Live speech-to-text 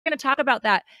going to talk about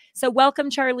that. So welcome,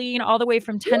 Charlene, all the way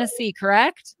from Tennessee,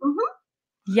 correct?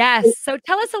 Mm-hmm. Yes. So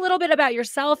tell us a little bit about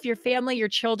yourself, your family, your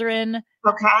children.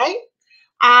 Okay.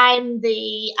 I'm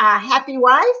the happy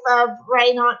wife of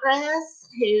Ray Notgrass,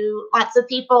 who lots of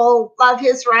people love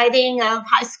his writing of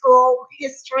high school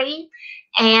history.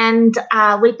 And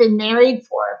we've been married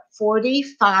for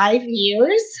 45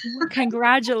 years.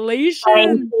 Congratulations.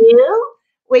 Thank you.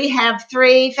 We have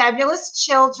 3 fabulous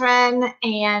children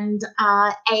and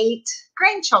 8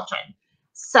 grandchildren.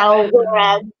 So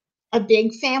we're a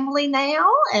big family now.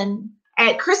 And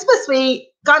at Christmas, we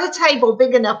got a table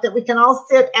big enough that we can all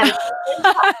sit at a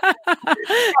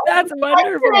That's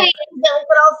wonderful. That we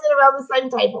can all sit around the same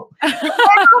table.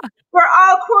 We're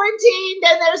all quarantined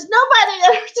and there's nobody at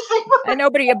our table. And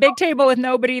a big table with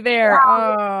nobody there.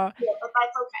 Yeah, but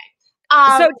that's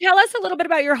okay. So tell us a little bit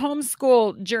about your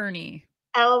homeschool journey.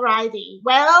 All righty.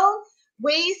 Well,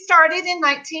 we started in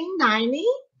 1990,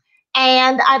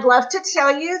 and I'd love to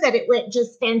tell you that it went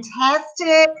just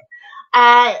fantastic.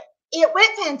 It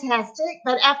went fantastic,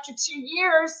 but after 2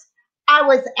 years, I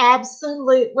was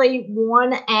absolutely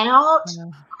worn out,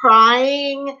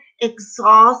 crying,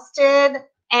 exhausted,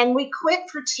 and we quit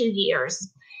for 2 years.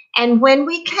 And when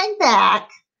we came back,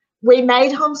 we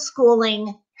made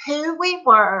homeschooling who we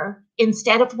were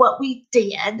instead of what we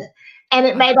did. And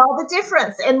it made all the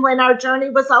difference. And when our journey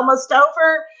was almost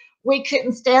over, we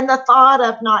couldn't stand the thought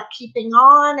of not keeping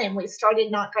on. And we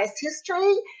started Notgrass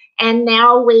History. And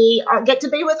now we get to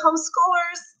be with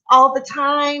homeschoolers all the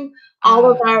time. All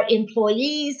of our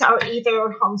employees are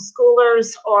either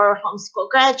homeschoolers or homeschool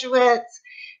graduates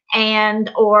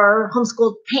or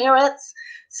homeschooled parents.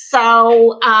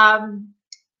 So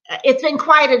it's been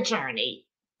quite a journey.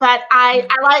 But I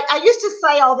used to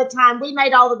say all the time, we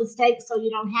made all the mistakes so you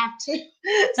don't have to.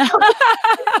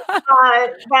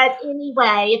 But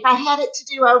anyway, if I had it to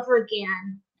do over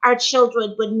again, our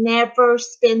children would never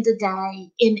spend a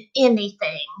day in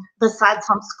anything besides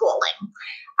homeschooling.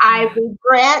 I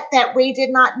regret that we did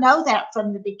not know that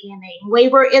from the beginning. We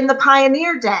were in the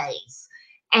pioneer days.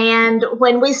 And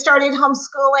when we started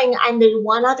homeschooling, I knew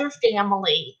one other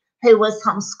family who was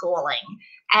homeschooling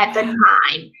at the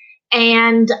time.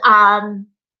 And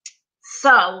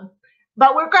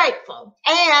but we're grateful.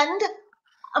 And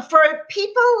for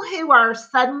people who are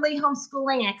suddenly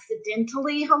homeschooling,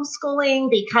 accidentally homeschooling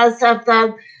because of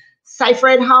the safer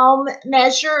at home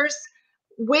measures,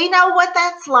 we know what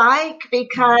that's like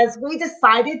because we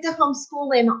decided to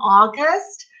homeschool in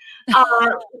August.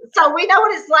 So we know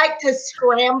what it's like to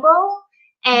scramble.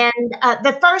 And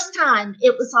the first time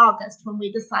it was August when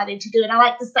we decided to do it. I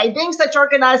like to say, being such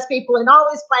organized people and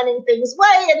always planning things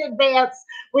way in advance,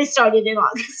 we started in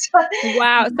August.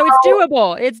 Wow. So it's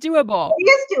doable. It's doable. It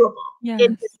is doable. Yes.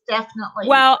 It's definitely.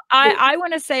 Well, I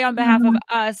want to say on behalf of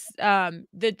us,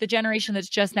 the generation that's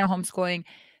just now homeschooling,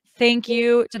 thank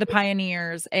you to the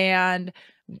pioneers, and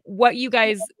what you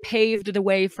guys paved the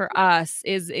way for us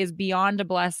is beyond a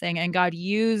blessing, and God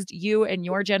used you and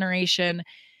your generation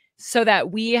so that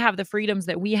we have the freedoms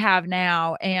that we have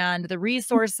now and the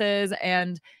resources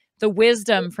and the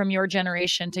wisdom from your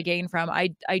generation to gain from.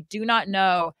 I do not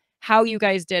know how you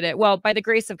guys did it. Well, by the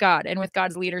grace of God and with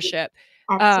God's leadership.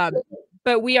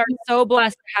 But we are so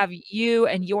blessed to have you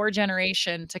and your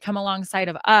generation to come alongside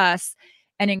of us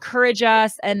and encourage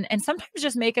us and sometimes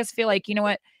just make us feel like, you know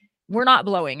what, we're not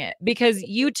blowing it, because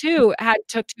you too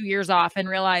took 2 years off and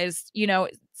realized,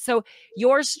 so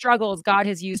your struggles God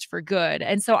has used for good.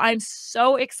 And so I'm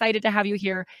so excited to have you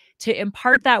here to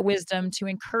impart that wisdom, to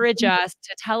encourage us,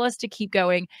 to tell us to keep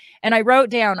going. And I wrote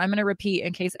down, I'm going to repeat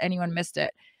in case anyone missed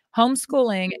it.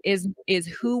 Homeschooling is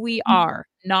who we are,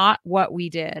 not what we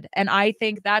did. And I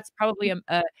think that's probably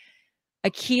a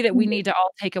key that we need to all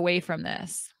take away from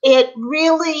this. It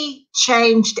really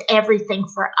changed everything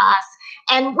for us.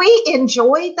 And we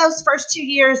enjoyed those first 2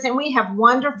 years and we have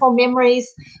wonderful memories.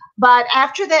 But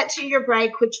after that 2-year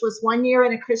break, which was 1 year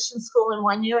in a Christian school and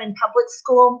 1 year in public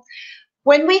school,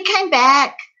 when we came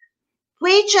back,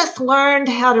 we just learned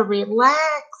how to relax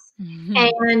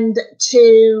and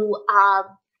to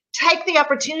take the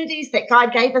opportunities that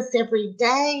God gave us every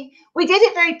day. We did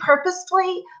it very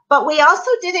purposefully, but we also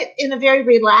did it in a very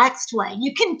relaxed way.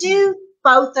 You can do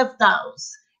both of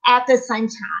those at the same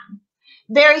time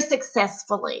very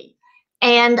successfully.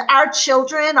 And our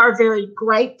children are very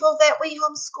grateful that we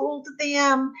homeschooled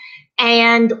them.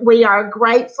 And we are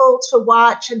grateful to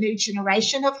watch a new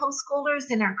generation of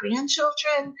homeschoolers in our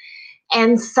grandchildren.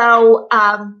 And so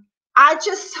I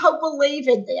just so believe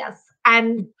in this.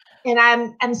 And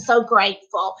I'm so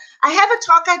grateful. I have a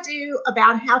talk I do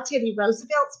about how Teddy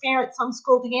Roosevelt's parents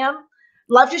homeschooled him.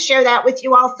 Love to share that with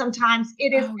you all sometimes.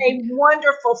 It is Oh, a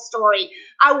wonderful story.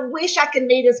 I wish I could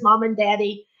meet his mom and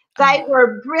daddy. They oh,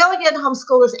 were brilliant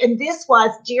homeschoolers, and this was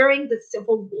during the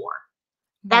Civil War.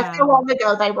 That's how wow. long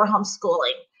ago they were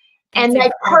homeschooling. That's And they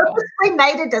incredible. purposely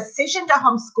made a decision to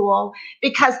homeschool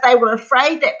because they were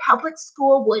afraid that public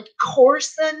school would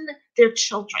coarsen their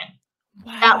children.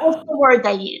 That was Wow. the word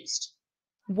they used.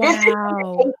 This is in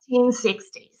Wow. the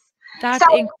 1860s. So, That's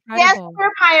yes, incredible.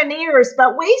 we're pioneers,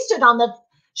 but we stood on the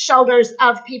shoulders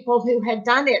of people who had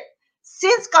done it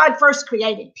since God first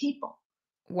created people.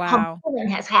 Wow. Homeschooling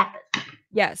has happened.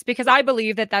 Yes, because I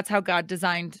believe that that's how God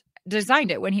designed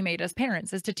it when he made us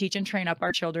parents, is to teach and train up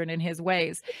our children in his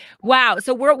ways. Wow.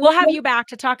 So we'll have you back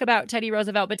to talk about Teddy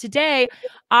Roosevelt, but today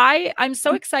I'm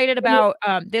so excited about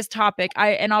this topic.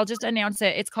 And I'll just announce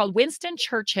it. It's called Winston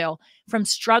Churchill, from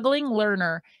struggling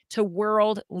learner to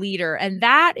world leader. And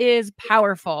that is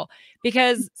powerful,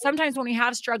 because sometimes when we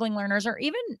have struggling learners, or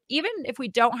even if we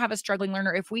don't have a struggling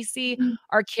learner, if we see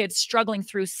our kids struggling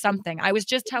through something. I was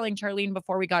just telling Charlene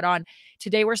before we got on,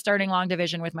 today we're starting long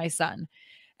division with my son.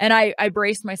 And I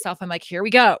braced myself. I'm like, here we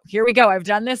go. Here we go. I've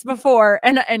done this before,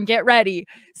 and get ready.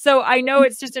 So I know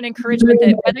it's just an encouragement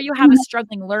that whether you have a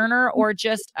struggling learner or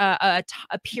just a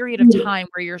period of time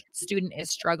where your student is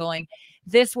struggling,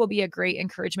 this will be a great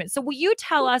encouragement. So will you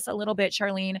tell us a little bit,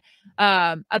 Charlene,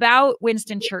 about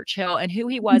Winston Churchill and who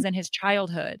he was in his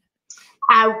childhood?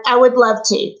 I would love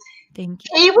to. Thank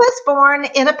you. He was born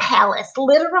in a palace,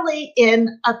 literally in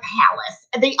a palace,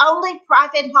 the only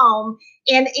private home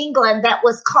in England that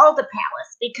was called a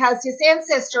palace, because his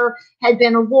ancestor had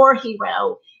been a war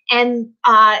hero, and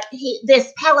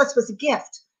this palace was a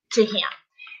gift to him.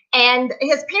 And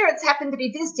his parents happened to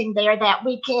be visiting there that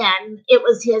weekend. It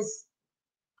was his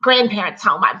grandparents'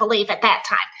 home, I believe, at that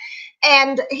time.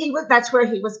 And that's where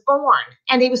he was born.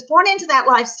 And he was born into that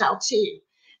lifestyle too.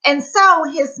 And so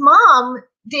his mom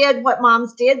did what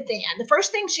moms did then. The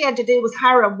first thing she had to do was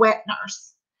hire a wet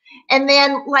nurse. And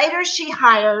then later she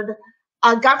hired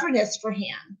a governess for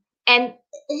him. And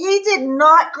he did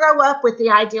not grow up with the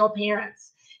ideal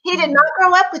parents. He did not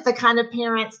grow up with the kind of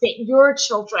parents that your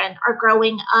children are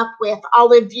growing up with,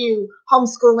 all of you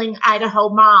homeschooling Idaho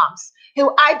moms,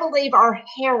 who I believe are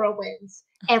heroines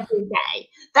every day.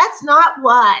 That's not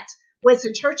what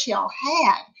Winston Churchill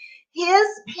had. His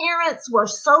parents were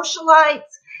socialites.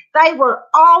 They were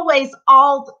always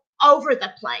all over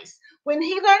the place. When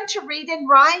he learned to read and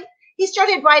write, he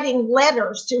started writing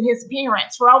letters to his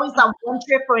parents. We're always on one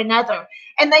trip or another.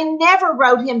 And they never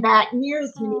wrote him back near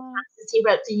as many times as he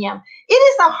wrote to him. It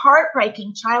is a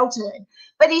heartbreaking childhood.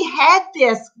 But he had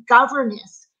this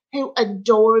governess who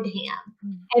adored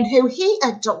him and who he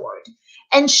adored.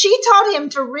 And she taught him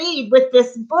to read with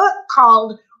this book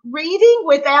called Reading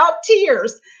Without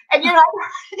Tears. And you're like,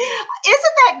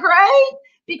 isn't that great?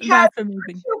 Because That's amazing.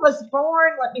 Churchill was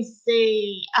born, let me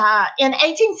see, in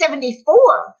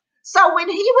 1874. So when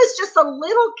he was just a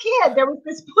little kid, there was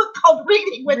this book called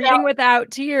Reading Without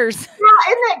Tears.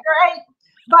 Yeah, isn't that great?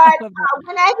 But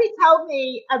when Abby told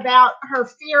me about her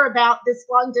fear about this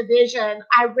long division,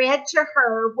 I read to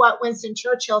her what Winston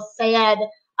Churchill said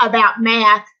about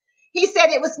math. He said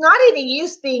it was not any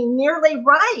use being nearly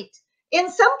right. In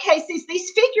some cases,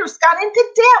 these figures got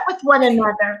into debt with one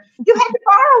another. You had to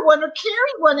borrow one or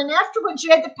carry one, and afterwards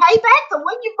you had to pay back the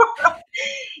one you borrowed.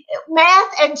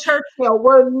 Math and Churchill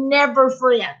were never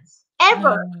friends,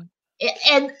 ever.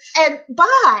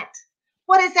 But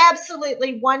what is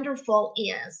absolutely wonderful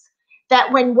is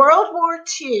that when World War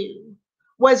II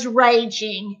was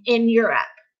raging in Europe,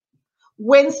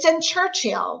 Winston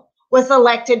Churchill was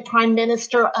elected Prime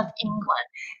Minister of England.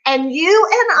 And you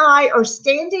and I are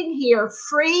standing here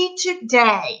free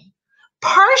today,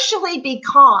 partially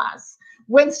because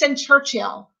Winston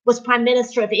Churchill was Prime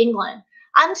Minister of England.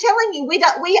 I'm telling you, we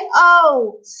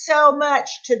owe so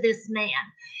much to this man.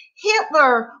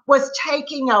 Hitler was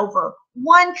taking over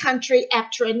one country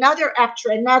after another,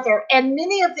 and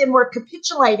many of them were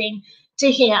capitulating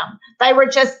to him. They were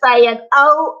just saying,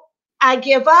 oh, I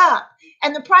give up.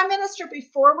 And the prime minister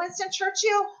before Winston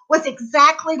Churchill was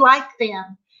exactly like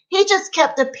them. He just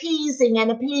kept appeasing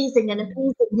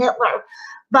Hitler.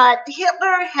 But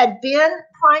Hitler had been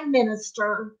prime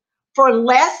minister for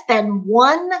less than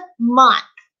 1 month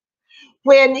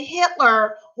when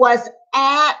Hitler was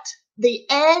at the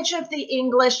edge of the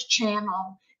English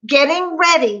Channel, getting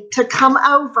ready to come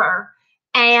over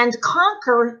and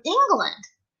conquer England.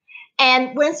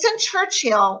 And Winston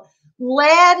Churchill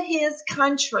led his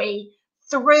country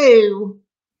through.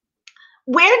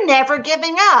 We're never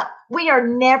giving up. We are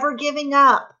never giving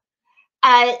up.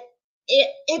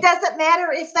 It doesn't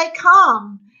matter if they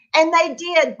come. And they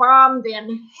did bomb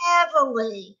them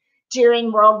heavily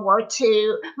during World War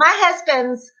II. My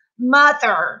husband's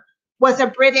mother was a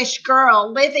British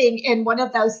girl living in one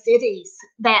of those cities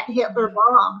that Hitler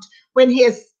bombed when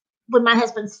my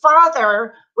husband's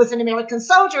father was an American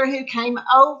soldier who came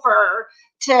over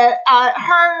to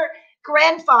her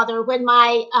grandfather. When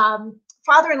my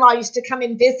father-in-law used to come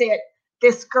and visit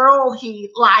this girl he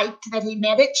liked that he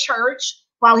met at church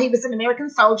while he was an American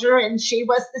soldier, and she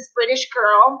was this British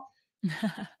girl,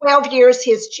 12 years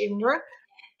his junior.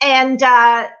 And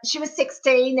she was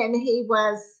 16 and he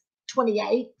was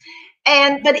 28.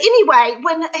 But anyway,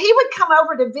 when he would come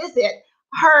over to visit,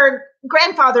 her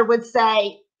grandfather would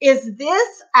say, "Is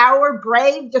this our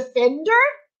brave defender?"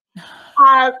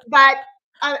 But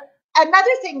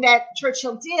another thing that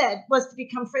Churchill did was to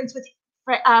become friends with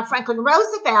Franklin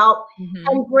Roosevelt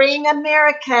and bring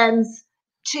Americans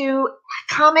to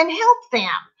come and help them.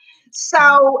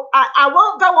 So I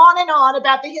won't go on and on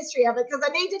about the history of it because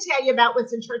I need to tell you about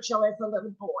Winston Churchill as a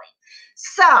little boy.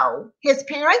 So his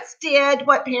parents did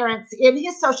what parents in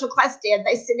his social class did.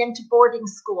 They sent him to boarding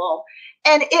school,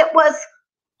 and it was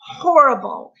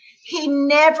horrible. He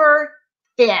never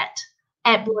fit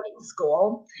at boarding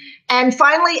school. And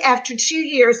finally, after 2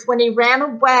 years, when he ran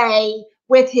away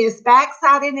with his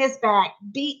backside in his back,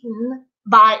 beaten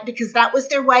because that was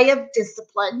their way of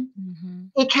discipline,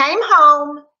 he came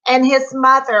home, and his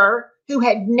mother, who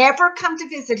had never come to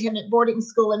visit him at boarding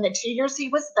school in the 2 years he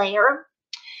was there,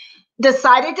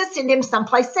 decided to send him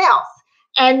someplace else.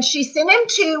 And she sent him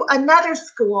to another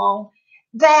school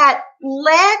that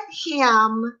let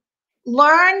him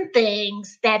learn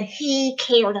things that he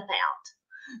cared about,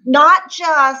 not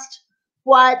just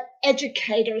what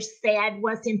educators said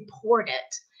was important.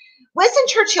 Winston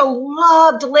Churchill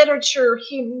loved literature.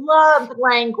 He loved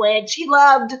language. He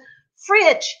loved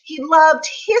French. He loved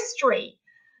history.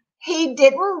 He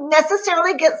didn't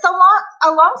necessarily get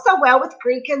along so well with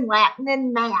Greek and Latin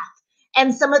and math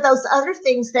and some of those other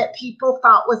things that people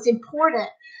thought was important.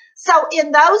 So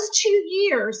in those 2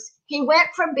 years, he went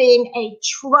from being a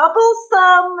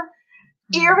troublesome,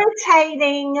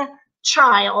 irritating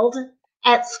child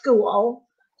at school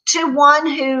to one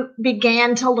who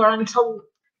began to learn to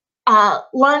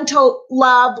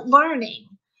love learning,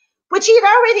 which he had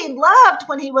already loved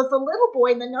when he was a little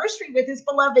boy in the nursery with his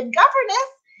beloved governess.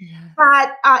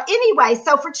 But anyway,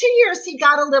 so for 2 years, he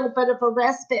got a little bit of a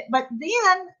respite, but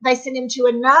then they sent him to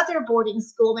another boarding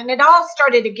school and it all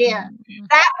started again.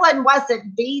 That one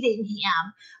wasn't beating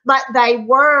him, but they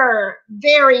were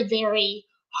very, very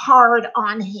hard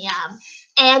on him.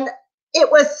 And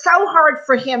it was so hard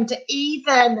for him to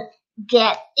even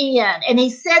get in. And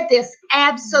he said this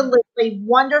absolutely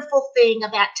wonderful thing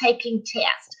about taking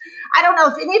tests. I don't know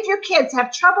if any of your kids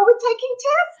have trouble with taking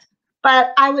tests,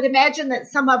 but I would imagine that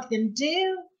some of them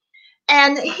do.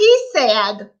 And he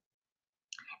said,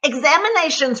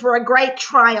 examinations were a great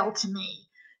trial to me.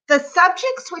 The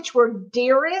subjects which were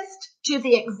dearest to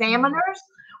the examiners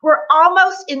were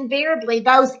almost invariably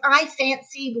those I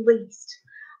fancied least.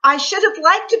 I should have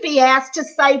liked to be asked to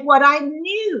say what I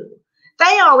knew.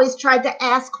 They always tried to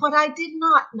ask what I did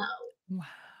not know. Wow.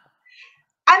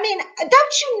 I mean,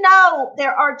 don't you know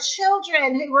there are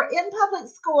children who were in public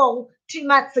school 2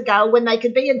 months ago when they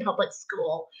could be in public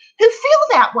school who feel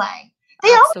that way.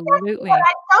 They Absolutely. always ask me what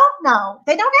I don't know.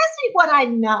 They don't ask me what I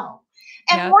know.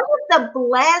 And one of the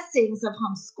blessings of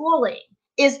homeschooling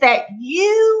is that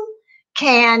you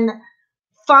can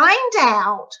find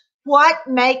out what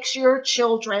makes your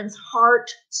children's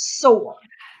heart soar.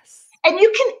 Yes. And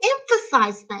you can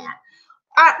emphasize that.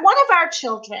 One of our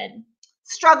children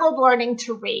struggled learning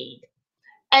to read.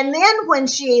 And then when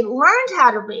she learned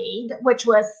how to read, which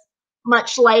was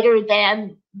much later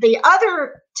than the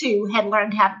other two had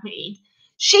learned how to read,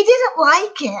 she didn't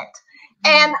like it.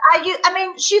 And I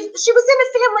mean, she was in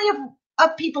a family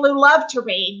of people who loved to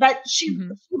read, but she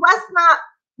was not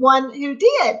one who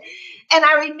did. And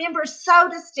I remember so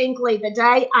distinctly the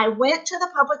day I went to the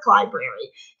public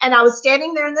library and I was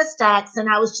standing there in the stacks and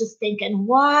I was just thinking,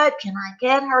 what can I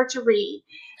get her to read?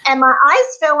 And my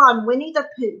eyes fell on Winnie the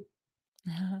Pooh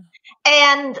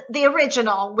and the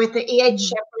original with the E.H.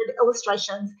 Shepard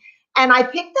illustrations. And I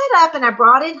picked that up and I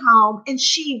brought it home and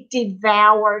she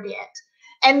devoured it.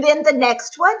 And then the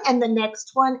next one and the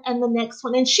next one and the next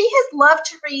one. And she has loved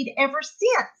to read ever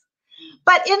since.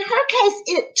 But in her case,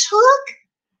 it took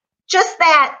just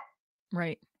that,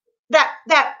 right?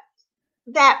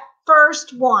 That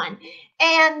first one.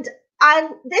 And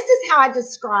this is how I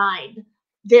describe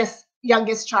this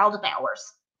youngest child of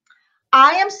ours.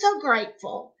 I am so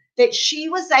grateful that she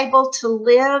was able to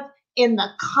live in the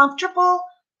comfortable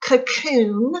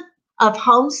cocoon of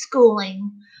homeschooling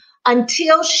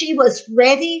until she was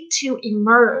ready to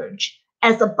emerge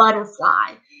as a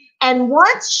butterfly. And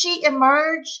once she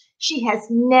emerged, she has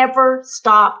never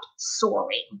stopped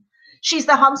soaring. She's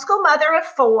the homeschool mother of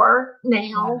 4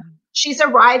 now. Wow. She's a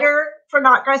writer for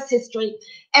Notgrass history.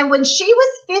 And when she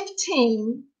was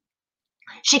 15,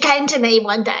 she came to me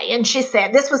one day and she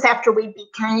said, this was after we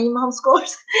became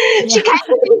homeschoolers. Yeah. She came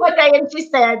to me one day and she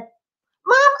said,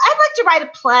 Mom, I'd like to write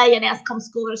a play and ask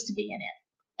homeschoolers to be in it.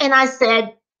 And I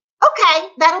said, okay,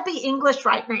 that'll be English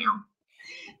right now.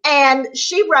 And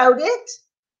she wrote it.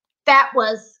 That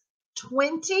was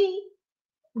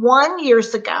 21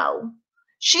 years ago.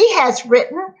 She has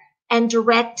written and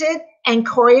directed and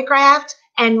choreographed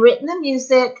and written the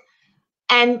music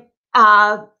and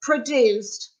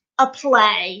produced a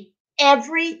play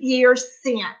every year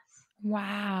since.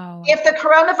 Wow. If the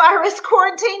coronavirus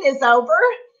quarantine is over,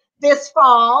 this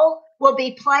fall will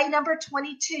be play number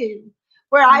 22,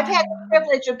 where I've had the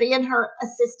privilege of being her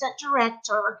assistant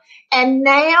director. And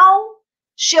now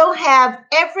she'll have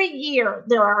every year,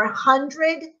 there are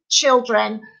 100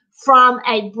 children from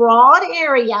a broad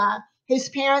area whose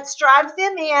parents drive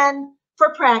them in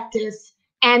for practice.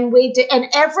 And and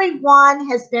everyone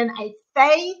has been a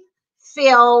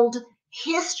faith-filled,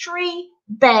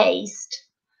 history-based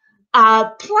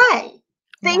play.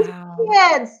 These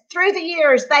kids, through the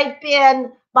years, they've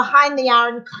been behind the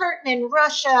Iron Curtain in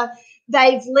Russia.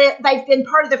 They've been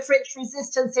part of the French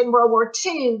resistance in World War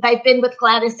II. They've been with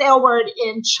Gladys Aylward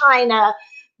in China.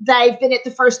 They've been at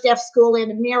the first deaf school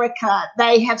in America.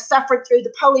 They have suffered through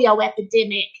the polio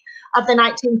epidemic of the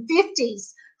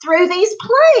 1950s through these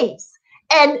plays.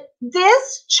 And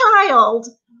this child,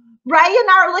 Ray and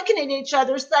I are looking at each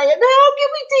other saying, how can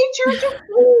we teach her to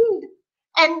read?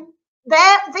 And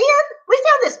then we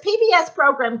found this PBS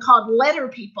program called Letter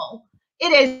People.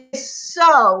 It is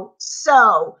so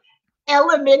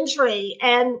elementary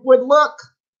and would look,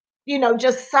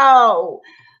 just so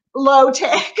low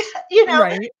tech,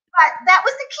 Right. But that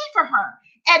was the key for her.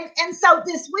 And so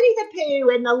this Winnie the Pooh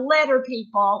and the Letter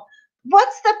People,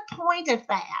 what's the point of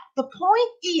that? The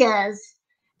point is,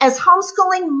 as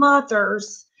homeschooling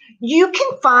mothers, you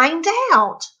can find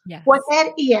out what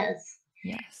that is.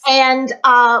 Yes. And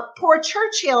poor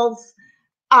Churchill's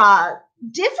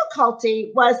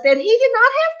difficulty was that he did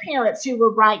not have parents who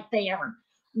were right there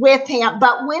with him.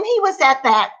 But when he was at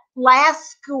that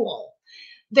last school,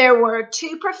 there were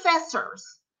 2 professors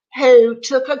who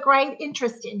took a great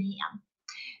interest in him.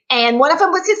 And one of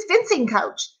them was his fencing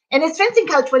coach. And his fencing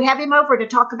coach would have him over to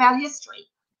talk about history.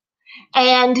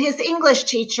 And his English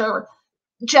teacher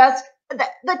the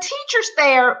teachers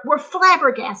there were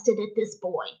flabbergasted at this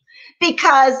boy,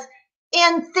 because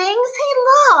in things he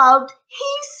loved,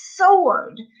 he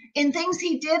soared. In things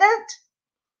he didn't,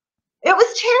 it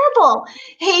was terrible.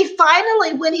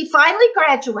 When he finally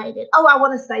graduated, I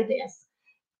want to say this.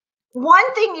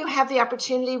 One thing you have the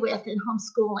opportunity with in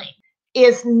homeschooling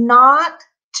is not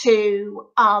to,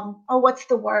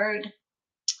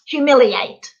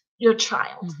 humiliate your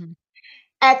child. Mm-hmm.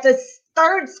 At the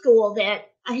 3rd school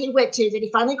that he went to, that he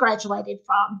finally graduated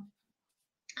from,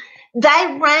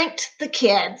 they ranked the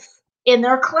kids in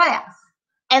their class.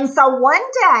 And so one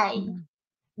day,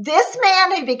 this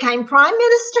man who became Prime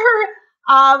Minister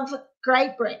of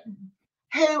Great Britain,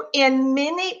 who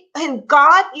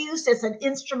God used as an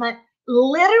instrument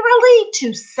literally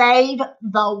to save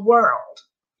the world.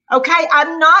 Okay,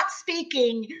 I'm not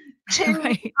speaking too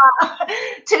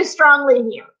strongly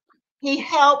here. He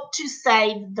helped to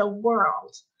save the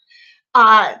world.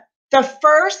 The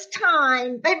first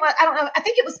time, I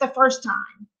think it was the first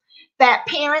time that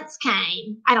parents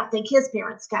came. I don't think his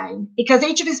parents came, because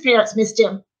each of his parents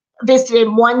visited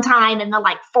him one time in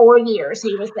the 4 years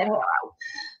he was the hero.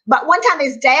 But one time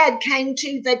his dad came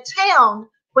to the town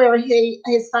where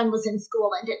his son was in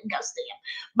school and didn't go see him.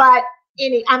 But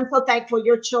I'm so thankful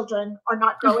your children are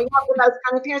not growing up with those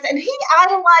kind of parents. And he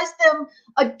idolized them,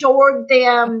 adored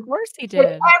them. Of course he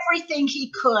did. Everything he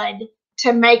could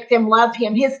to make them love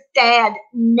him. His dad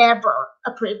never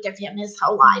approved of him his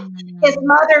whole life. His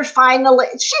mother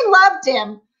she loved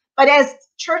him. But as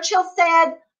Churchill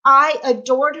said, I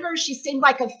adored her. She seemed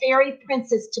like a fairy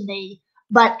princess to me,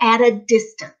 but at a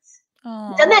distance.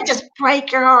 Aww. Doesn't that just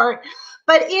break your heart?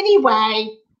 But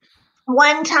anyway,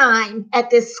 one time at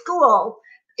this school,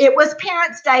 it was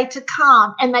Parents' Day to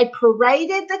come, and they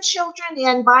paraded the children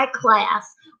in by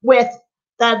class with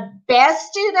the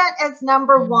best student as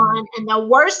number 1 and the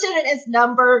worst student as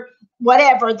number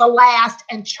whatever, the last.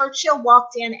 And Churchill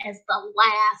walked in as the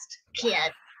last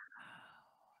kid.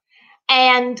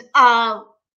 And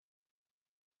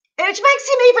which makes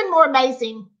him even more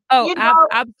amazing Oh, You know,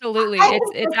 absolutely. I,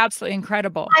 It's absolutely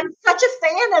incredible. I'm such a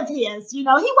fan of his. You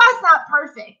know, he was not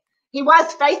perfect. He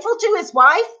was faithful to his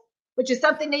wife, which is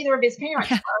something neither of his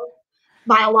parents Yeah.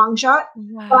 were by a long shot.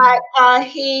 But Wow.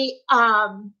 he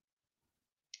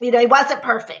wasn't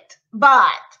perfect.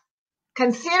 But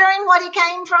considering what he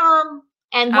came from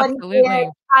and what he did, Absolutely.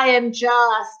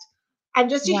 I'm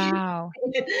just a huge Wow.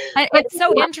 fan. And But it's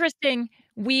so interesting.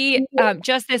 We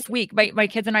just this week, my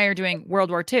kids and I are doing World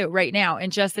War II right now,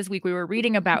 and just this week we were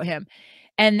reading about him.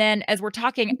 And then as we're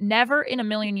talking, never in a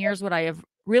million years would I have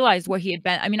realized what he had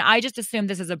been. I mean, I just assumed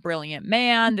this is a brilliant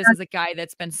man. This is a guy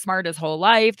that's been smart his whole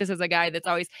life. This is a guy that's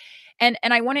always and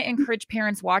I want to encourage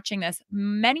parents watching this.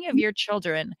 Many of your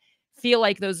children feel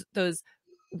like those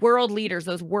world leaders,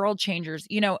 those world changers,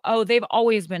 oh, they've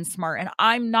always been smart and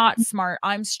I'm not smart.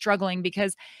 I'm struggling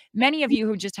because many of you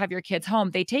who just have your kids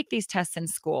home, they take these tests in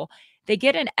school. They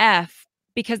get an F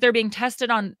because they're being tested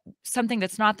on something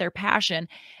that's not their passion.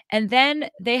 And then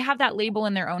they have that label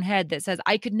in their own head that says,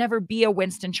 I could never be a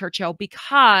Winston Churchill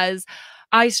because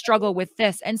I struggle with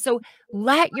this. And so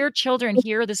let your children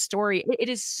hear the story. It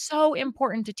is so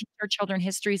important to teach our children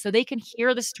history so they can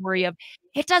hear the story of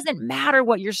it doesn't matter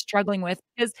what you're struggling with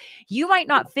because you might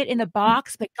not fit in the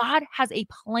box, but God has a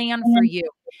plan for you.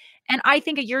 And I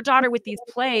think of your daughter with these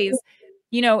plays,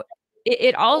 you know,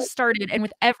 it all started, and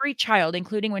with every child,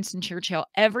 including Winston Churchill,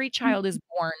 every child is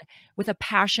born with a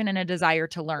passion and a desire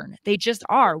to learn. They just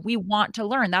are. We want to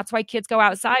learn. That's why kids go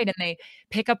outside and they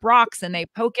pick up rocks and they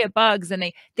poke at bugs and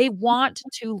they want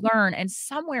to learn. And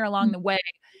somewhere along the way,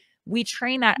 we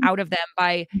train that out of them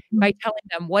by telling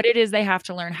them what it is they have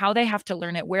to learn, how they have to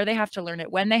learn it, where they have to learn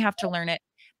it, when they have to learn it.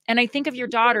 And I think of your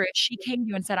daughter, if she came to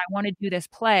you and said, I want to do this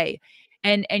play,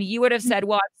 and you would have said,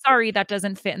 "Well, I'm sorry, that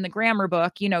doesn't fit in the grammar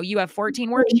book. You have 14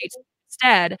 worksheets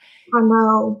instead." I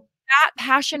know. That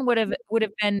passion would have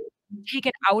been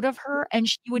taken out of her, and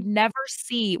she would never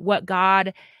see what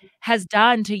God has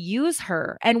done to use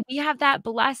her. And we have that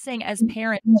blessing as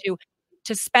parents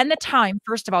to spend the time.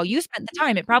 First of all, you spent the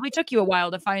time. It probably took you a while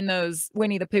to find those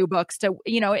Winnie the Pooh books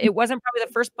it wasn't probably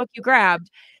the first book you grabbed,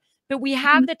 but we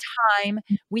have the time,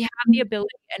 we have the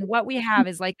ability, and what we have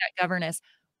is like that governess.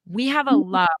 We have a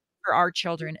love for our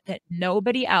children that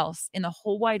nobody else in the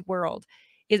whole wide world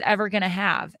is ever gonna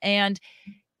have, and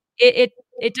it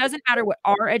doesn't matter what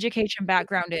our education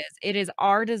background is. It is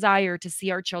our desire to see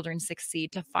our children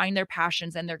succeed, to find their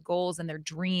passions and their goals and their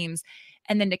dreams,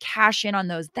 and then to cash in on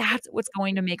those. That's what's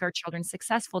going to make our children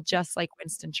successful, just like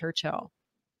Winston Churchill.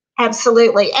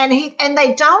 Absolutely. And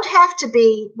they don't have to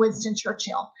be Winston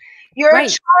Churchill. Your Right.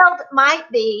 child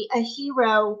might be a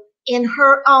hero in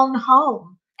her own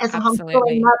home as a homeschooling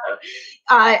Absolutely. mother.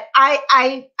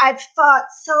 I've thought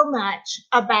so much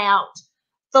about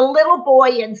the little boy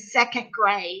in second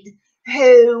grade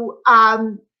who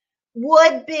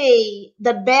would be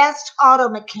the best auto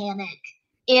mechanic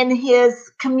in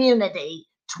his community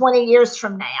 20 years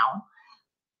from now.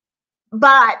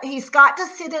 But he's got to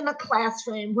sit in a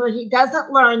classroom where he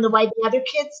doesn't learn the way the other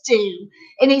kids do.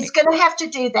 And he's going to have to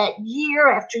do that year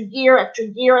after year after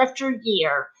year after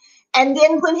year. And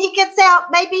then when he gets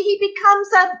out, maybe he becomes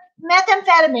a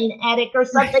methamphetamine addict or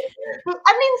something. Right.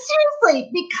 I mean,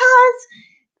 seriously, because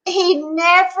he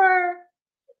never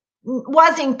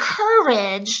was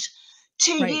encouraged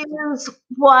to Right. use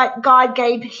what God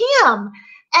gave him.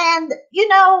 And,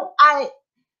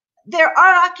 there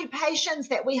are occupations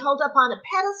that we hold up on a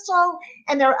pedestal,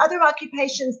 and there are other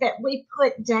occupations that we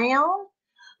put down.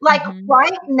 Like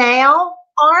right now,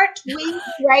 aren't we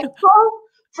grateful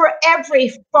for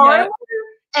every farmer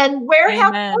and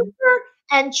warehouse worker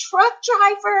and truck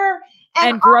driver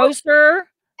and grocer?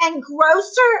 And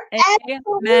grocer.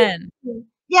 Amen.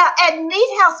 Yeah, and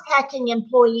meat house packing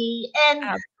employee, and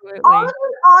absolutely on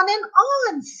and on and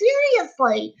on.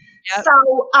 Seriously. Yep.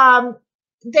 So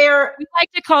we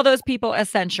like to call those people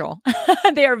essential.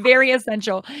 They are very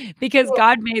essential because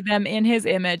God made them in his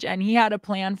image and he had a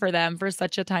plan for them for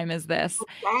such a time as this.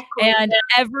 Exactly. And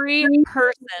every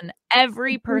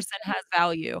person has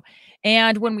value.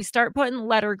 And when we start putting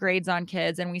letter grades on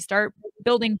kids and we start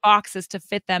building boxes to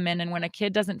fit them in, and when a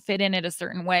kid doesn't fit in it a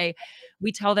certain way,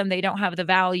 we tell them they don't have the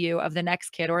value of the next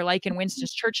kid, or like in Winston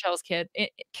Churchill's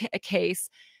case,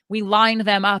 we line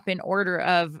them up in order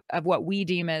of what we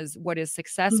deem as what is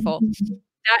successful.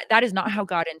 That is not how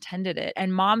God intended it.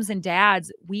 And moms and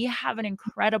dads, we have an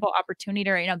incredible opportunity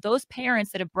right now. Those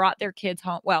parents that have brought their kids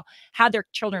home, had their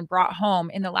children brought home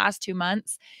in the last 2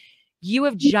 months, you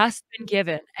have just been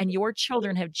given, and your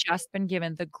children have just been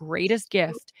given the greatest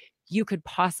gift you could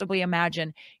possibly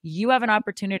imagine. You have an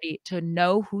opportunity to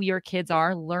know who your kids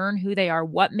are, learn who they are,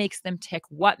 what makes them tick,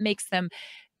 what makes them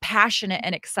passionate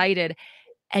and excited,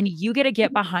 and you get to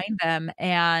get behind them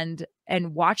and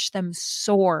watch them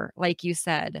soar, like you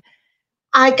said.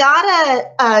 I got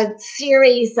a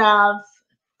series of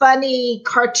funny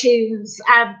cartoons.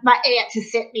 My aunt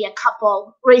has sent me a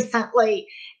couple recently,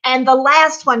 and the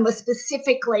last one was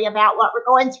specifically about what we're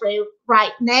going through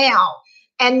right now.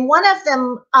 And one of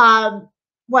them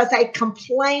was a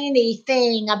complainy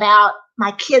thing about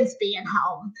my kids being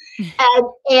home,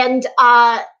 and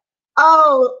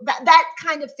oh, that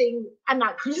kind of thing. I'm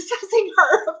not criticizing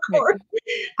her, of course.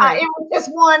 Right. It was just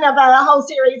one of a whole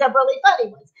series of really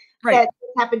funny ones that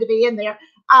happened to be in there.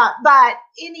 But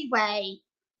anyway,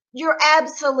 you're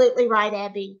absolutely right,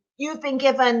 Abby. You've been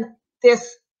given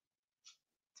this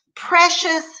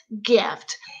precious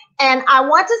gift. And I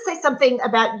want to say something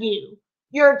about you.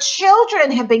 Your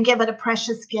children have been given a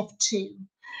precious gift too.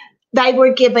 They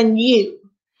were given you.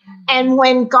 And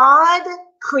when God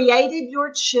created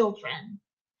your children,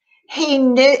 he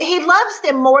loves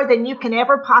them more than you can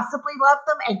ever possibly love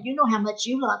them. And you know how much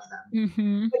you love them.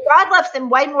 Mm-hmm. But God loves them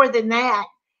way more than that.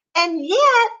 And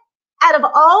yet, out of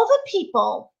all the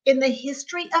people in the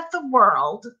history of the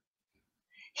world,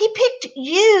 he picked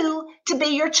you to be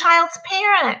your child's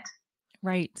parent.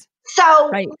 Right. So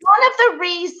one of the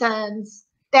reasons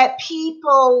that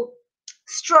people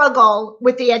struggle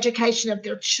with the education of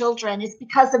their children is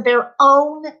because of their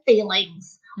own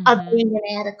feelings of being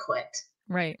inadequate.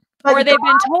 Right. But or they've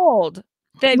been told.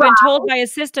 They've been told by a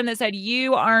system that said,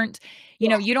 you aren't, you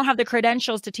know, you don't have the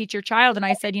credentials to teach your child. And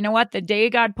I said, you know what? The day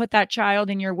God put that child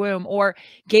in your womb or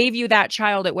gave you that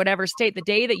child at whatever state, the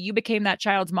day that you became that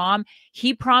child's mom,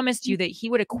 he promised you that he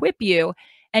would equip you.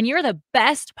 And you're the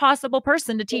best possible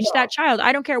person to teach that child.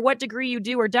 I don't care what degree you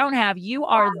do or don't have. You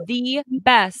are the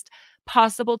best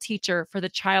possible teacher for the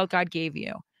child God gave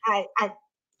you. I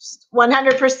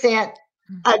 100%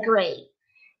 agree.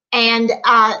 And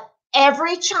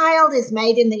every child is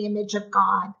made in the image of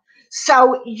God.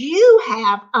 So you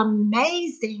have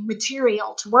amazing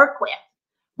material to work with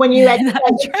when you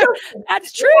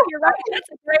That's true. You're right. That's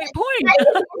a great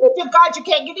point. Of God, you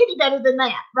can't get any better than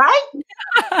that, right?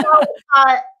 So,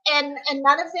 and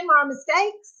none of them are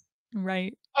mistakes.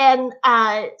 Right. And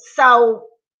so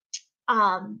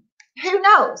who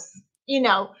knows, you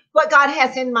know, what God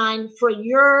has in mind for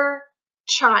your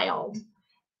child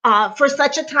for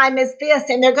such a time as this.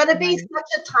 And they're going to be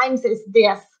such a times as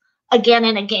this again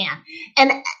and again.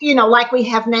 And, you know, like we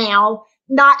have now,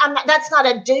 that's not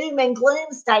a doom and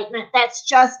gloom statement. That's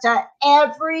just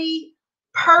every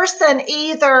person,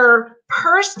 either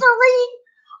personally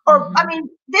or, I mean,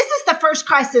 this is the first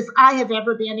crisis I have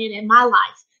ever been in my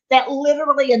life that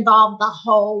literally involved the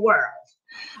whole world.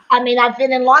 I mean, I've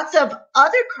been in lots of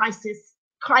other crises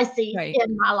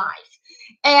in my life.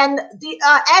 And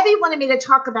Abby wanted me to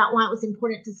talk about why it was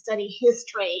important to study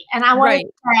history. And I want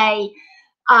to say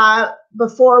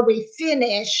before we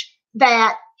finish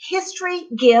that history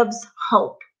gives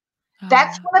hope.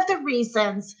 That's one of the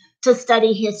reasons to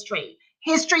study history.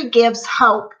 History gives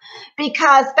hope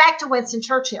because back to Winston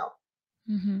Churchill,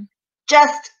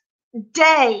 just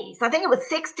days, I think it was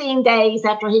 16 days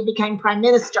after he became prime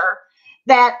minister,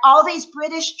 that all these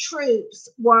British troops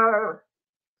were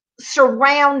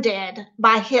surrounded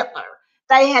by Hitler.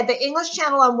 They had the English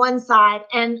Channel on one side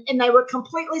and they were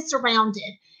completely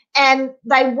surrounded. And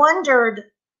they wondered,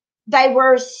 they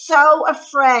were so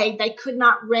afraid they could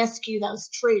not rescue those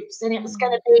troops. And it was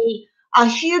going to be a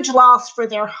huge loss for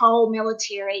their whole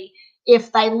military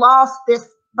if they lost this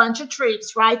bunch of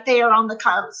troops right there on the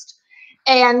coast.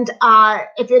 And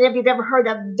if any of you've ever heard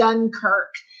of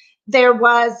Dunkirk, there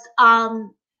was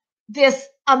this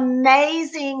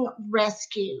amazing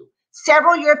rescue.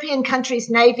 Several European countries'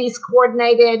 navies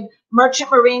coordinated, merchant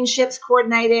marine ships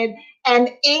coordinated, and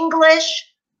English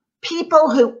people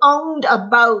who owned a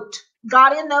boat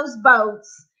got in those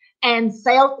boats and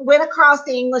went across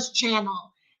the English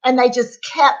Channel. And they just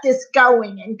kept this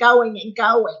going and going and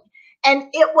going. And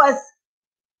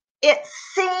it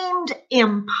seemed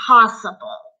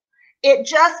impossible. It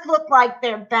just looked like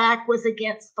their back was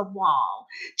against the wall,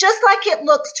 just like it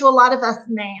looks to a lot of us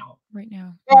now. Right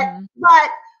now. But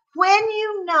when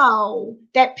you know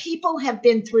that people have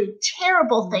been through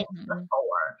terrible things before.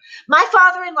 My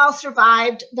father-in-law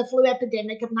survived the flu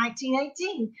epidemic of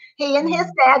 1918. He and his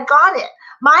dad got it.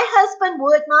 My husband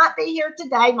would not be here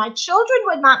today. My children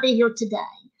would not be here today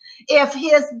if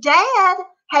his dad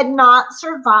had not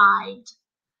survived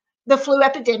the flu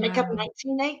epidemic of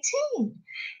 1918.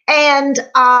 And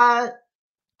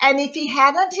if he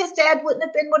hadn't, his dad wouldn't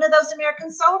have been one of those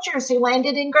American soldiers who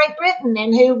landed in Great Britain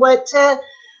and who went to,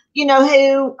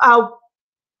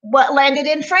 what landed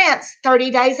in France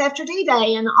 30 days after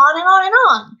D-Day, and on and on and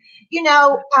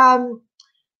on.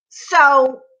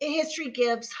 So history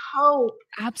gives hope.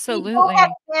 People Absolutely.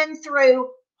 have been through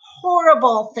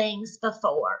horrible things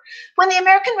before. When the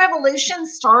American Revolution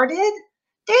started,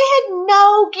 they had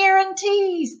no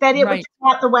guarantees that it would Right.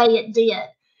 turn out the way it did.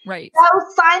 Right.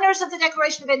 Those signers of the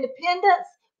Declaration of Independence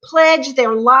pledged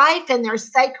their life and their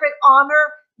sacred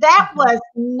honor. That was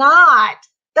not,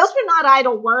 those were not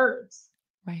idle words.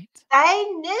 Right. They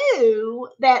knew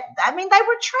that, I mean, they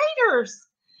were traitors.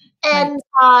 And,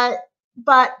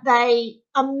 but they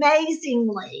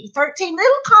amazingly, 13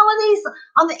 little colonies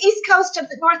on the east coast of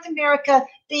North America,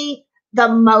 beat the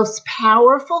most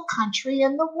powerful country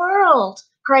in the world,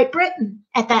 Great Britain,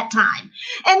 at that time.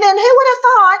 And then who would have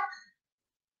thought,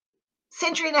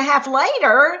 century and a half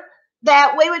later,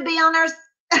 that we would be on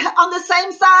the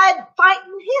same side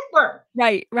fighting Hitler?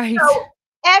 Right. Right. So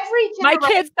every My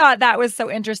kids thought that was so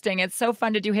interesting. It's so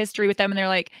fun to do history with them, and they're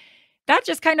like, that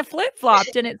just kind of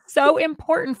flip-flopped, and it's so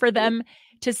important for them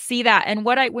to see that. And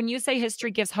when you say history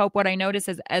gives hope, what I notice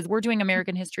is, as we're doing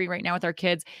American history right now with our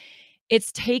kids,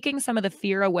 it's taking some of the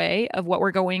fear away of what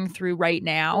we're going through right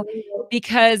now,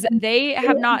 because they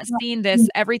have not seen this.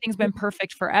 Everything's been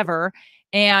perfect forever,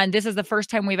 and this is the first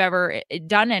time we've ever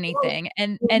done anything.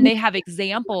 And they have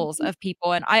examples of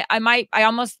people. And I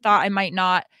almost thought I might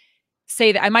not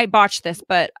say that, I might botch this,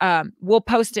 but we'll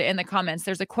post it in the comments.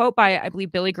 There's a quote by, I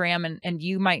believe, Billy Graham, and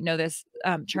you might know this,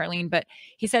 Charlene, but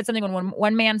he said something: when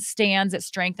one man stands, it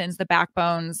strengthens the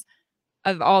backbones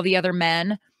of all the other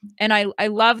men. And I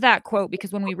love that quote,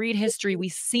 because when we read history, we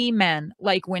see men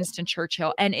like Winston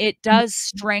Churchill, and it does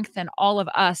strengthen all of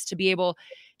us to be able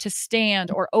to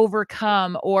stand or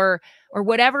overcome or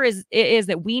whatever it is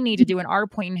that we need to do in our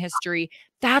point in history.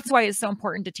 That's why it's so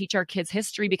important to teach our kids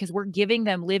history, because we're giving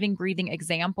them living, breathing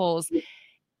examples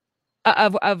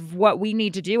of what we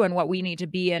need to do and what we need to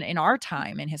be in our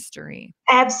time in history.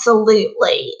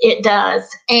 Absolutely, it does.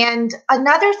 And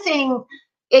another thing,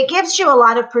 it gives you a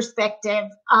lot of perspective.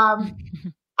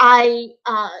 I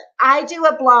do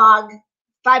a blog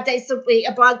 5 days a week,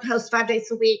 a blog post 5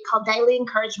 days a week called Daily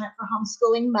Encouragement for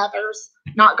Homeschooling Mothers,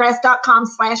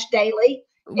 notgrass.com/daily.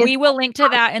 We will link to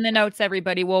that in the notes,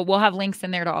 everybody. We'll have links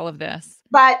in there to all of this.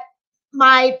 But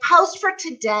my post for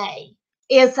today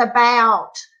is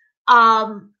about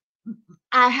how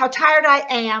tired I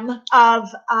am of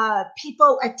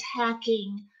people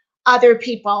attacking other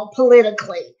people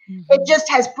politically. It just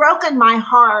has broken my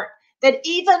heart that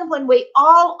even when we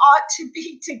all ought to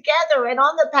be together and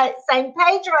on the same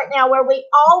page right now, where we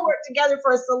all work together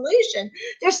for a solution,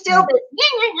 there's still this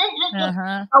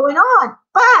going on.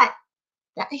 But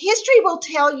history will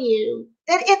tell you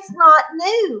that it's not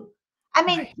new. I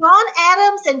mean, John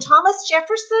Adams and Thomas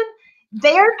Jefferson,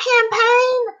 their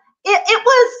campaign, it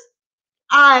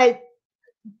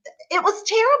was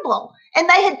terrible. And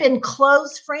they had been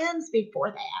close friends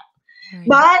before that.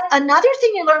 But another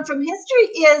thing you learn from history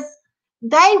is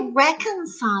they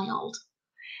reconciled,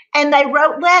 and they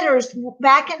wrote letters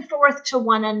back and forth to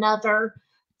one another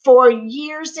for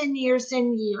years and years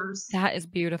and years. That is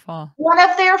beautiful. One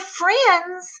of their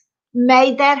friends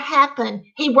made that happen.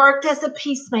 He worked as a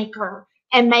peacemaker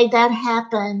and made that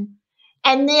happen.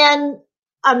 And then,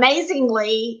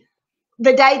 amazingly,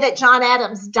 the day that John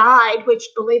Adams died, which,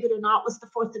 believe it or not, was the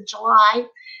 4th of July,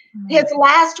 his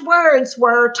last words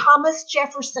were, "Thomas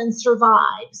Jefferson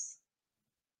survives."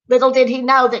 Little did he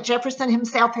know that Jefferson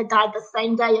himself had died the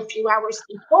same day, a few hours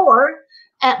before,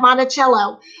 at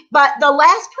Monticello. But the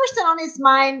last person on his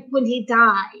mind when he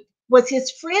died was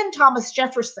his friend Thomas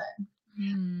Jefferson.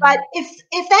 But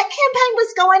if that campaign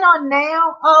was going on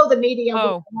now, the media would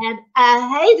have had a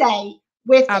heyday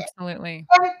with Absolutely.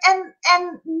 it.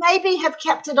 And maybe have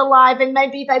kept it alive, and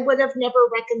maybe they would have never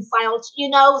reconciled,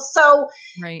 so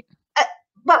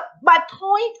but my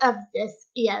point of this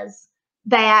is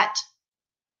that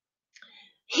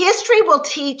history will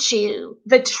teach you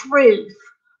the truth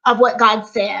of what God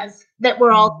says, that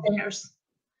we're all sinners.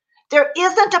 There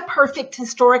isn't a perfect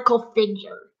historical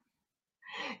figure.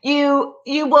 You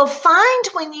will find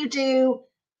when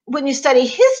you study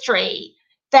history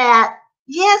that,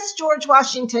 yes, George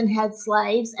Washington had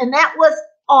slaves, and that was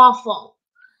awful.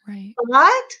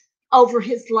 But over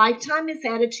his lifetime, his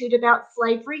attitude about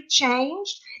slavery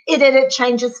changed. It didn't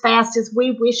change as fast as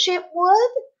we wish it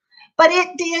would, but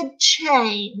it did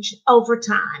change over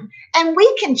time. And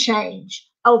we can change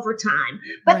over time.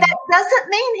 But that doesn't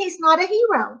mean he's not a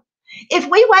hero. If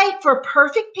we wait for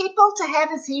perfect people to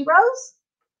have as heroes,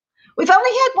 we've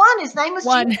only had one. His name was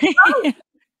Jesus Christ.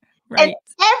 And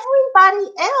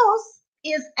everybody else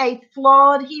is a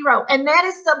flawed hero. And that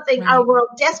is something our Right. world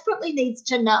desperately needs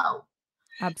to know.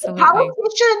 The Absolutely.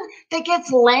 politician that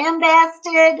gets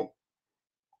lambasted,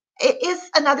 it is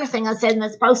another thing I said in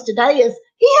this post today is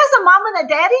he has a mom and a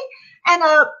daddy and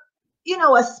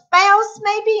a spouse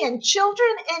maybe and children.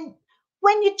 And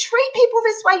when you treat people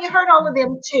this way, you hurt all of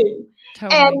them too.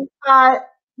 Totally. And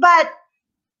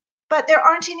but there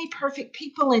aren't any perfect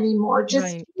people anymore,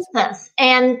 just Right. Jesus.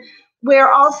 And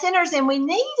we're all sinners and we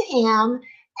need him.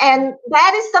 And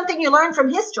that is something you learn from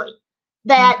history,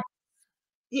 Yeah. that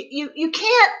you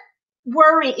can't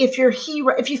worry if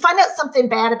you find out something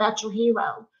bad about your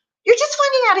hero, you're just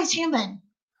finding out he's human.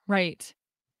 Right.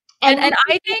 And And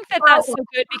we I think that that's so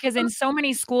good because in so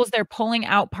many schools, they're pulling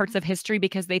out parts of history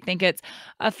because they think it's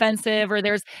offensive or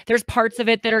there's parts of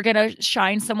it that are gonna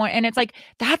shine someone, and it's like,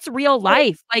 that's real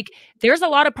life. Like, there's a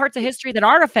lot of parts of history that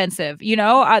are offensive, you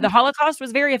know? The Holocaust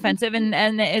was very offensive and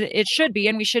it should be,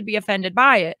 and we should be offended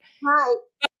by it. right.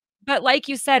 But like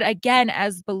you said, again,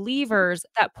 as believers,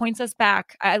 that points us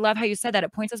back. I love how you said that.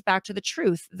 It points us back to the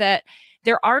truth that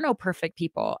there are no perfect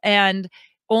people and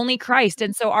only Christ.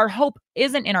 And so our hope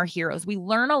isn't in our heroes. We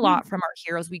learn a lot from our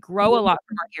heroes. We grow a lot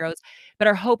from our heroes, but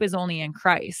our hope is only in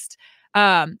Christ.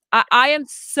 I am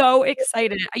so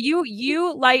excited.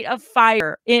 You light a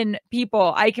fire in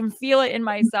people. I can feel it in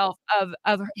myself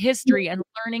of history and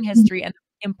learning history and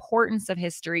the importance of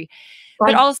history. But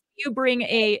Right. also you bring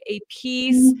a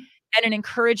peace and an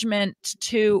encouragement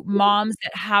to moms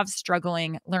that have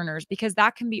struggling learners because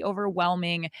that can be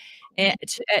overwhelming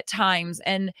at times.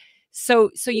 And so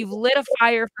you've lit a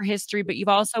fire for history, but you've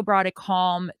also brought a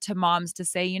calm to moms to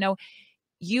say,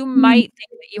 you might think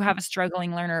that you have a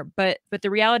struggling learner, but the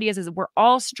reality is we're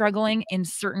all struggling in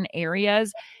certain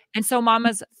areas. And so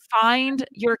mamas, find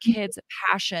your kids'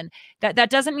 passion. That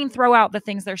doesn't mean throw out the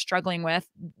things they're struggling with.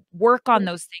 Work on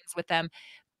those things with them.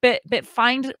 But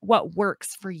find what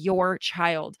works for your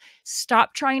child.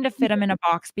 Stop trying to fit them in a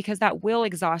box because that will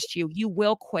exhaust you. You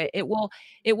will quit. It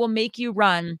will make you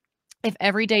run if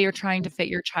every day you're trying to fit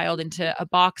your child into a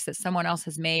box that someone else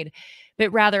has made,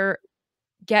 but rather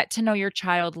get to know your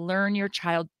child, learn your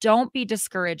child. Don't be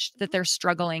discouraged that they're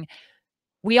struggling.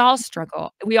 We all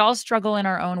struggle. We all struggle in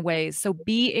our own ways. So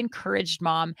be encouraged,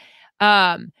 mom.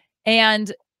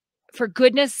 And for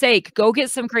goodness sake, go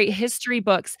get some great history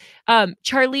books.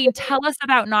 Charlene, tell us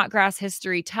about Notgrass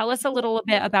history. Tell us a little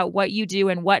bit about what you do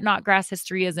and what Notgrass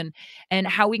history is and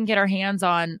how we can get our hands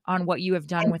on what you have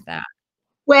done with that.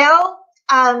 Well,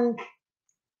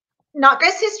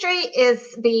 Notgrass history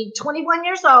is be 21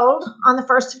 years old on the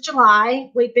 1st of July.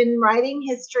 We've been writing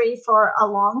history for a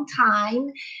long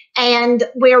time, and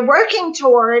we're working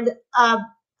toward a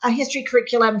history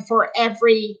curriculum for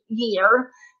every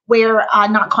year. We're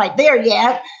not quite there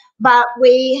yet, but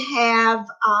we have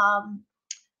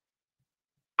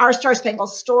our Star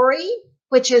Spangled Story,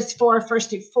 which is for 1st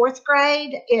through 4th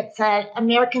grade. It's an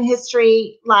American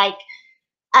history, like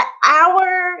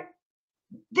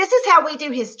this is how we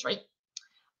do history.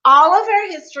 All of our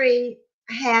history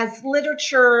has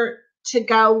literature to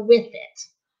go with it,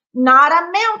 not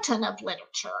a mountain of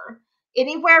literature.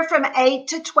 Anywhere from 8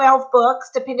 to 12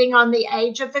 books, depending on the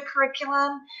age of the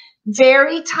curriculum,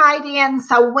 very tied in.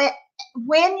 So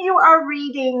when you are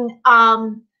reading,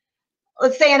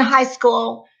 let's say in high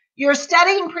school, you're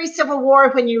studying pre-Civil War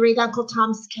when you read Uncle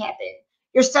Tom's Cabin.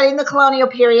 You're studying the colonial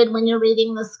period when you're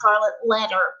reading the Scarlet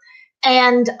Letter.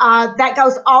 And that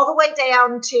goes all the way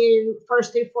down to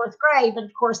 1st through 4th grade. But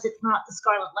of course, it's not the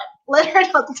Scarlet Letter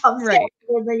and Uncle Tom's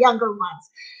Cabin, the younger ones.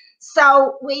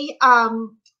 So we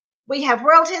have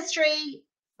world history,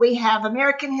 we have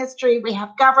American history, we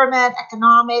have government,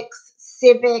 economics,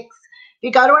 civics. If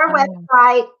you go to our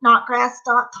website,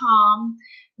 notgrass.com,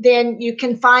 then you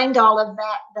can find all of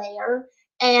that there.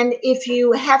 And if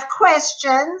you have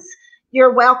questions,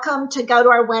 you're welcome to go to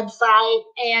our website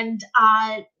and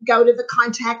go to the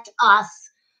Contact Us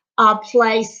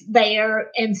place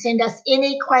there and send us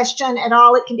any question at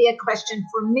all. It can be a question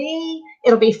for me.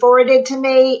 It'll be forwarded to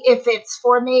me if it's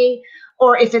for me,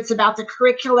 or if it's about the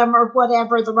curriculum or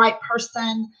whatever, the right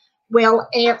person will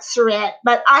answer it.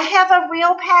 But I have a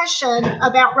real passion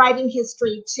about writing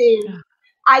history too.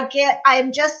 I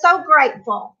am just so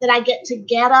grateful that I get to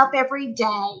get up every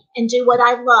day and do what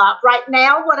I love. Right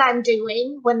now, what I'm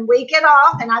doing when we get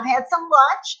off and I've had some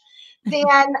lunch,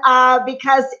 then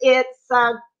because it's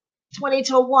 20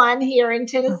 to 1 here in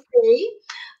Tennessee,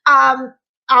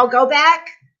 I'll go back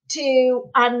to,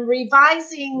 I'm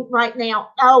revising right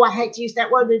now. Oh, I hate to use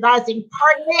that word revising.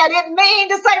 Pardon me, I didn't mean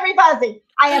to say revising.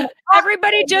 I am.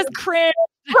 Everybody just cringe.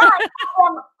 Right, I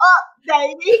am up,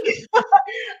 baby.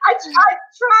 I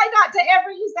try not to ever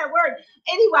use that word.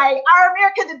 Anyway, Our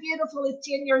America the Beautiful is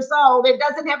 10 years old. It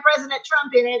doesn't have President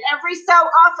Trump in it. Every so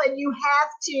often, you have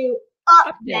to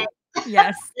update Update.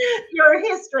 Yes. your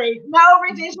history. No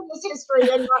revisionist history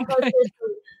in Northwest Good.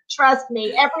 history. Trust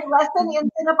me. Every lesson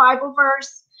ends in a Bible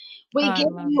verse. Oh, We I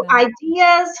give love you that.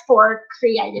 ideas for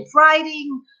creative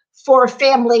writing, for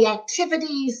family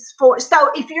activities.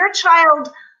 So if your child,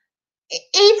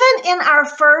 even in our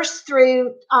first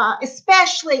through,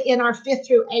 especially in our fifth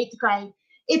through eighth grade,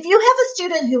 if you have a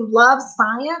student who loves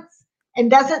science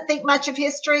and doesn't think much of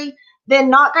history,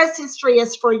 then Notgrass history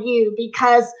is for you,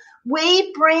 because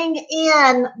we bring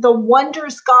in the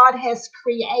wonders God has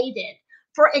created.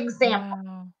 For example,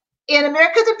 Wow. in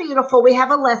America the Beautiful, we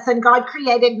have a lesson, God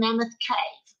created Mammoth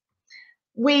Cave.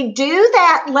 We do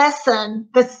that lesson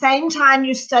the same time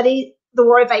you study the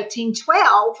War of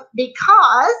 1812,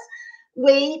 because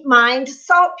we mined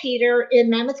saltpeter in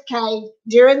Mammoth Cave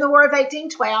during the War of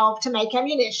 1812 to make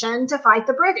ammunition to fight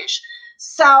the British.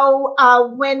 So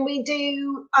when we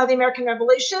do the American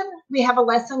Revolution, we have a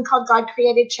lesson called God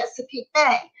Created Chesapeake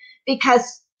Bay,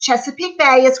 because Chesapeake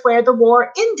Bay is where the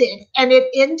war ended. And it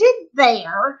ended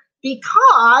there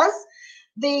because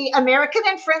the American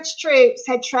and French troops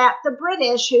had trapped the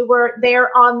British, who were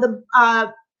there on the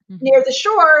near the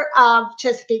shore of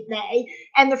Chesapeake Bay,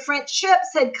 and the French ships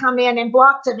had come in and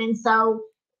blocked them. And so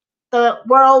the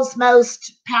world's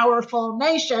most powerful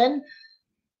nation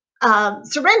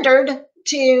surrendered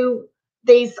to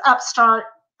these upstart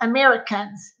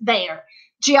Americans there.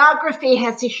 Geography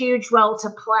has a huge role to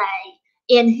play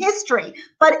in history,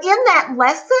 but in that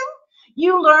lesson,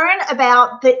 you learn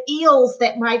about the eels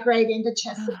that migrate into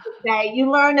Chesapeake Bay.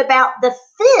 You learn about the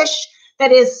fish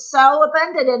that is so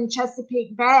abundant in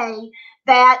Chesapeake Bay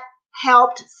that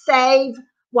helped save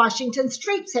Washington's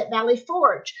troops at Valley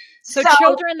Forge. So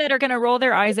children that are going to roll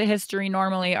their eyes at history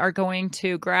normally are going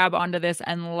to grab onto this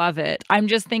and love it. I'm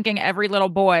just thinking every little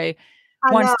boy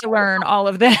wants to learn all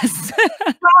of this.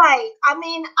 Right. I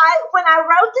mean, when I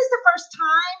wrote this the first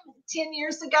time 10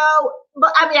 years ago,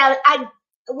 but I mean, I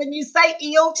when you say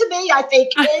eel to me, I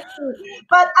think it.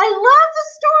 But I love the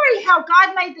story how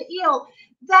God made the eel.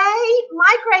 They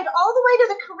migrate all the way to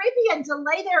the Caribbean to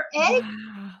lay their eggs.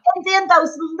 Wow. And then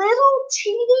those little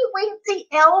teeny weensy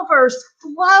elvers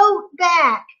float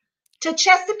back to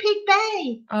Chesapeake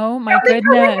Bay. Oh my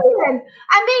goodness.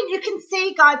 I mean, you can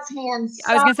see God's hands.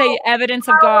 I was going to say evidence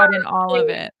of God in all of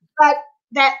it. But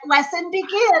that lesson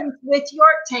begins with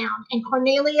Yorktown and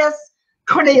Cornwallis,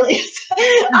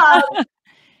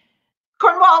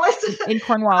 In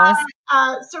Cornwallis.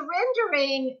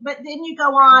 surrendering, but then you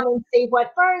go on and see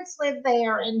what birds live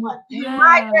there and what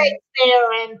migrates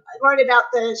there, and learn about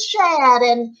the shad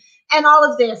and all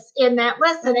of this in that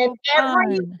lesson. And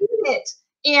every unit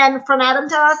in From Adam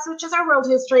to Us, which is our world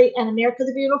history, and America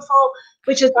the Beautiful,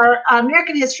 which is our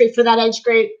American history for that age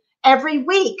group, every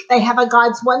week they have a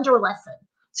God's Wonder lesson.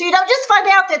 So you don't just find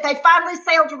out that they finally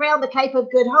sailed around the Cape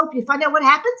of Good Hope. You find out what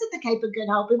happens at the Cape of Good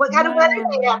Hope and what kind of weather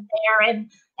they have there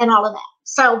and all of that.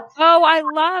 So I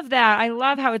love that. I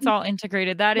love how it's all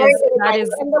integrated. That is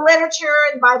and the literature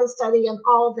and Bible study and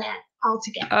all of that all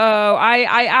together. Oh,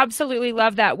 I absolutely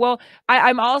love that. Well,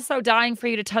 I'm also dying for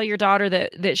you to tell your daughter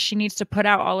that she needs to put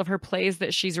out all of her plays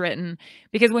that she's written,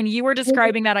 because when you were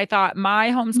describing that, I thought my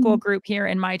homeschool group here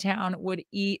in my town would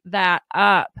eat that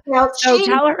up. Now, so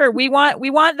tell her we want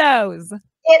those.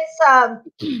 It's let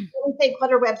me think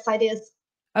what her website is.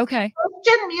 Okay.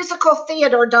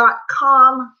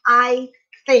 ChristianMusicalTheater.com, I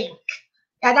think.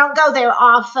 I don't go there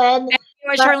often.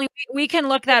 Anyway, Charlene, we can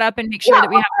look that up and make sure that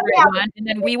we have the right one, and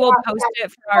then we will post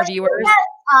it for our viewers.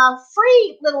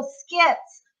 Free little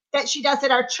skits that she does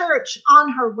at our church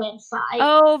on her website.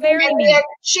 Oh, very neat.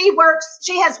 She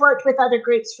has worked with other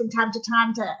groups from time to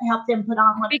time to help them put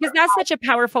on one. Because that's such a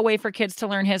powerful way for kids to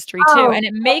learn history too. And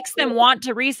it makes them want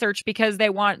to research because they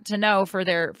want to know for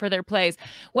their plays.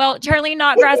 Well, Charlene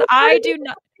Notgrass, I do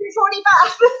not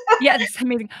 45. Yeah, that's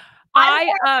amazing.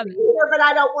 But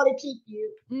I don't want to keep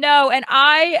you. No, and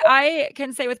I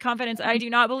can say with confidence, I do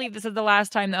not believe this is the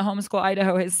last time that Homeschool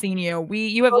Idaho has seen you.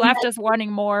 You have left us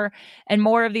wanting more and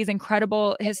more of these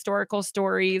incredible historical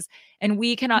stories, and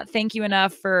we cannot thank you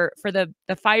enough for the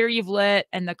fire you've lit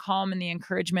and the calm and the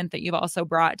encouragement that you've also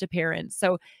brought to parents.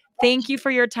 So thank you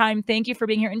for your time. Thank you for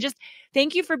being here, and just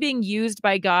thank you for being used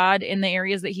by God in the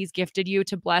areas that He's gifted you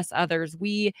to bless others.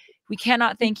 We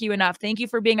cannot thank you enough. Thank you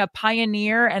for being a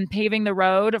pioneer and paving the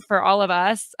road for all of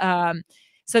us.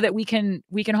 so that we can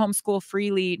homeschool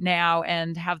freely now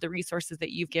and have the resources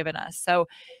that you've given us. So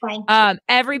Thank you.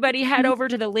 everybody head over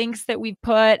to the links that we've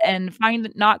put and find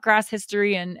Notgrass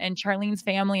history and Charlene's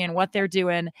family and what they're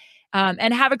doing.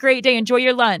 And have a great day. Enjoy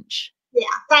your lunch. Yeah,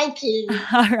 thank you.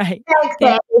 All right. Thanks,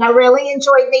 Betty. I really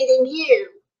enjoyed meeting you.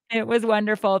 It was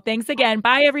wonderful. Thanks again.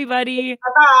 Bye, everybody.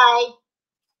 Bye-bye.